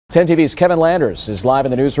10 TV's Kevin Landers is live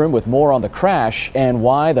in the newsroom with more on the crash and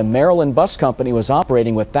why the Maryland bus company was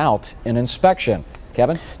operating without an inspection.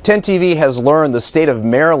 Kevin? 10 TV has learned the state of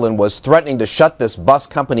Maryland was threatening to shut this bus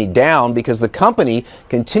company down because the company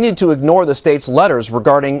continued to ignore the state's letters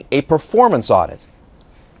regarding a performance audit.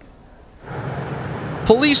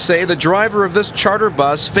 Police say the driver of this charter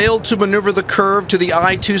bus failed to maneuver the curve to the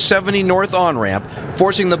I-270 North on-ramp,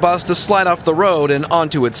 forcing the bus to slide off the road and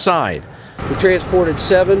onto its side. We transported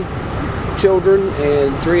 7 children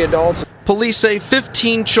and 3 adults. Police say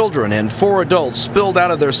 15 children and 4 adults spilled out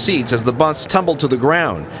of their seats as the bus tumbled to the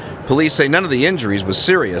ground. Police say none of the injuries was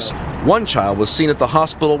serious. One child was seen at the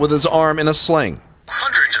hospital with his arm in a sling.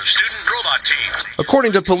 Hundreds of student robot teams.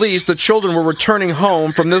 According to police, the children were returning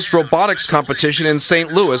home from this robotics competition in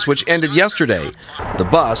St. Louis, which ended yesterday. The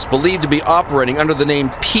bus, believed to be operating under the name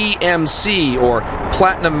PMC, or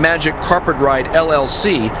Platinum Magic Carpet Ride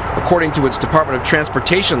LLC, according to its Department of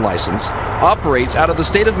Transportation license, operates out of the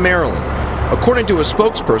state of Maryland. According to a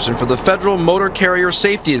spokesperson for the Federal Motor Carrier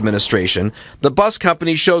Safety Administration, the bus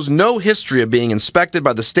company shows no history of being inspected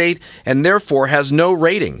by the state and therefore has no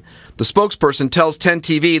rating. The spokesperson tells 10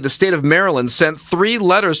 TV the state of Maryland sent 3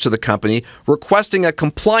 letters to the company requesting a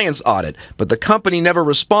compliance audit, but the company never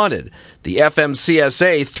responded. The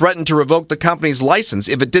FMCSA threatened to revoke the company's license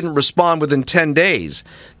if it didn't respond within 10 days.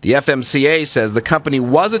 The FMCA says the company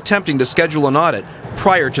was attempting to schedule an audit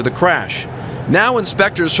prior to the crash. Now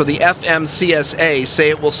inspectors for the FMCSA say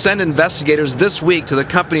it will send investigators this week to the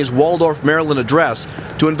company's Waldorf, Maryland address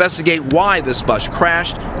to investigate why this bus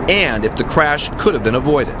crashed and if the crash could have been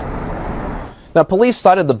avoided. Now, police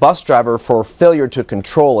cited the bus driver for failure to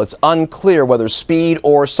control. It's unclear whether speed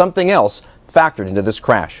or something else factored into this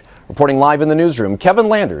crash. Reporting live in the newsroom, Kevin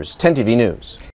Landers, 10 TV News.